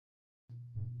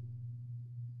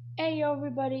Hey yo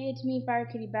everybody, it's me Fire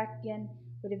Kitty back again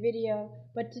with a video,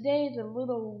 but today is a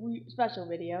little special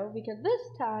video because this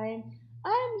time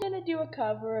I'm gonna do a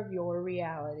cover of Your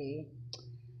Reality.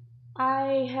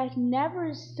 I had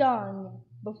never sung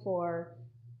before.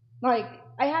 Like,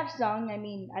 I have sung,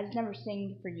 I just never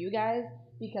sing for you guys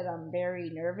because I'm very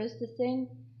nervous to sing,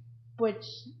 which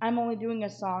I'm only doing a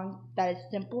song that is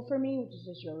simple for me, which is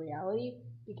just Your Reality,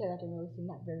 because I can really sing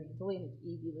that very easily and it's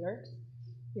easy lyrics.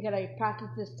 Because I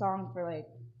practiced this song for like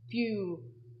few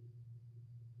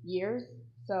years,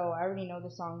 so I already know the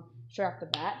song straight off the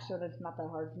bat, so that's not that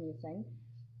hard for me to sing.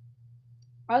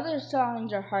 Other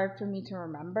songs are hard for me to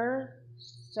remember,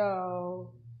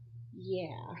 so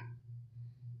yeah.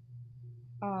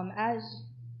 As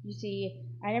you see,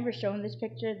 I never shown this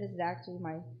picture. This is actually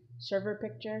my server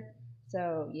picture.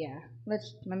 So yeah, let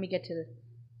me get to the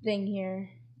thing here,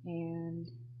 and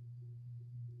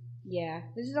yeah,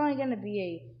 this is only gonna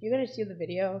be you're gonna see the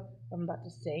video I'm about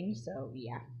to sing. So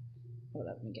yeah, hold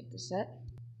up, let me get this set.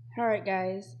 All right,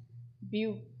 guys,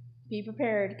 be be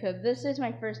prepared because this is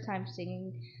my first time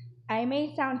singing. I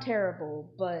may sound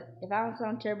terrible, but if I don't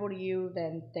sound terrible to you,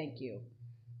 then thank you.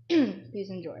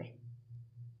 Please enjoy.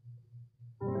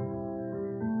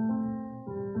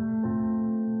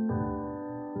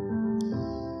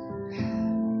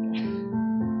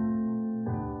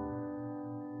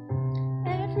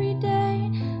 Every day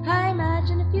I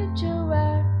imagine a future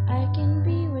where I can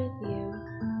be with you.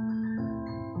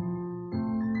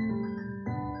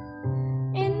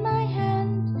 In my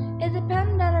hand is a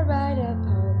pen that I write a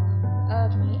poem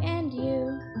of me and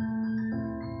you.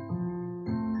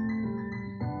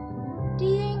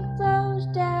 The ink flows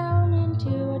down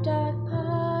into a dark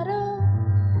puddle.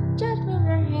 Just move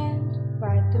her hand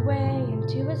right the way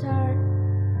into his heart.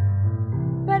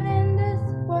 But in this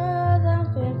world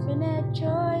of infinite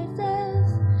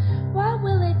choices, what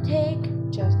will it take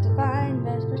just to find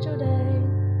that special day?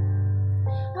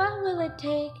 What will it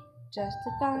take just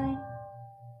to find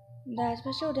that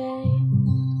special day?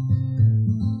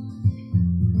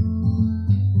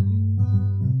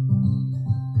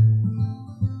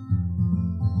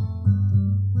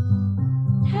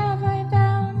 Have I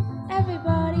found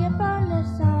everybody a fun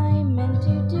assignment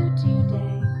to do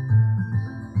today?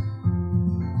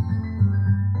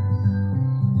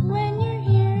 When you're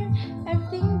here,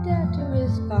 everything to do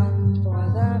is fun for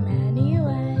them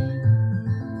anyway.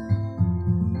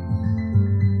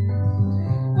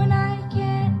 When I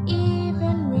can't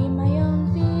even read my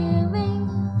own feeling,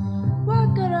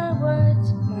 what good are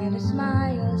words when a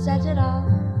smile says it all?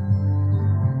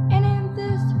 And in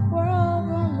this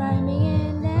world of rhyming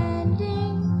and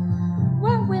ending,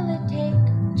 what will it take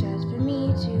just for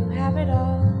me to have it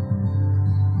all?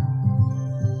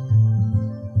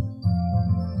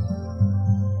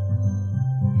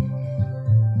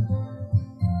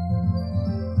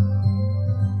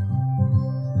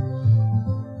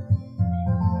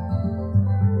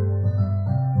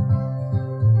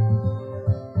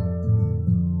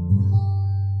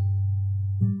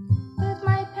 With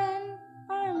my pen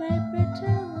or my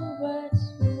bitter words,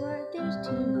 who are these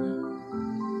to me?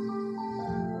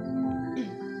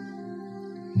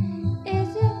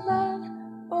 Is it love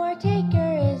or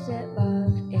taker? Is it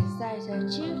love? Is I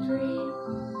set you free?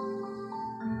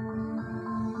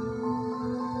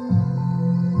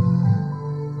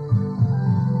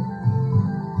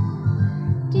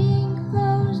 The ink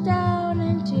flows down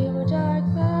into a dark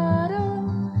puddle.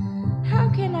 How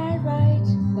can I write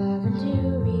love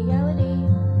into reality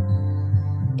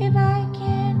if I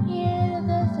can't hear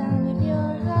the sound of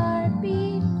your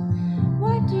heartbeat?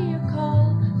 What do you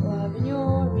call love in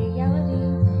your reality?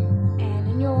 And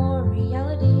in your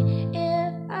reality,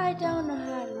 if I don't know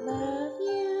how to love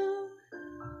you,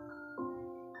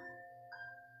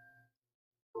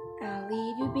 I'll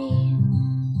leave you be.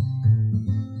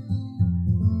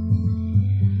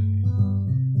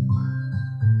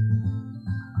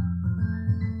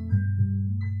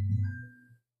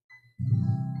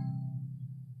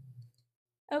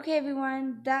 Okay,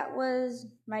 everyone, that was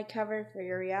my cover for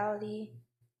Your Reality.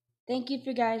 Thank you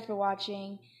for guys for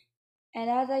watching. And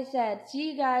as I said,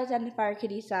 see you guys on the Fire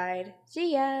Kitty side.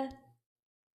 See ya!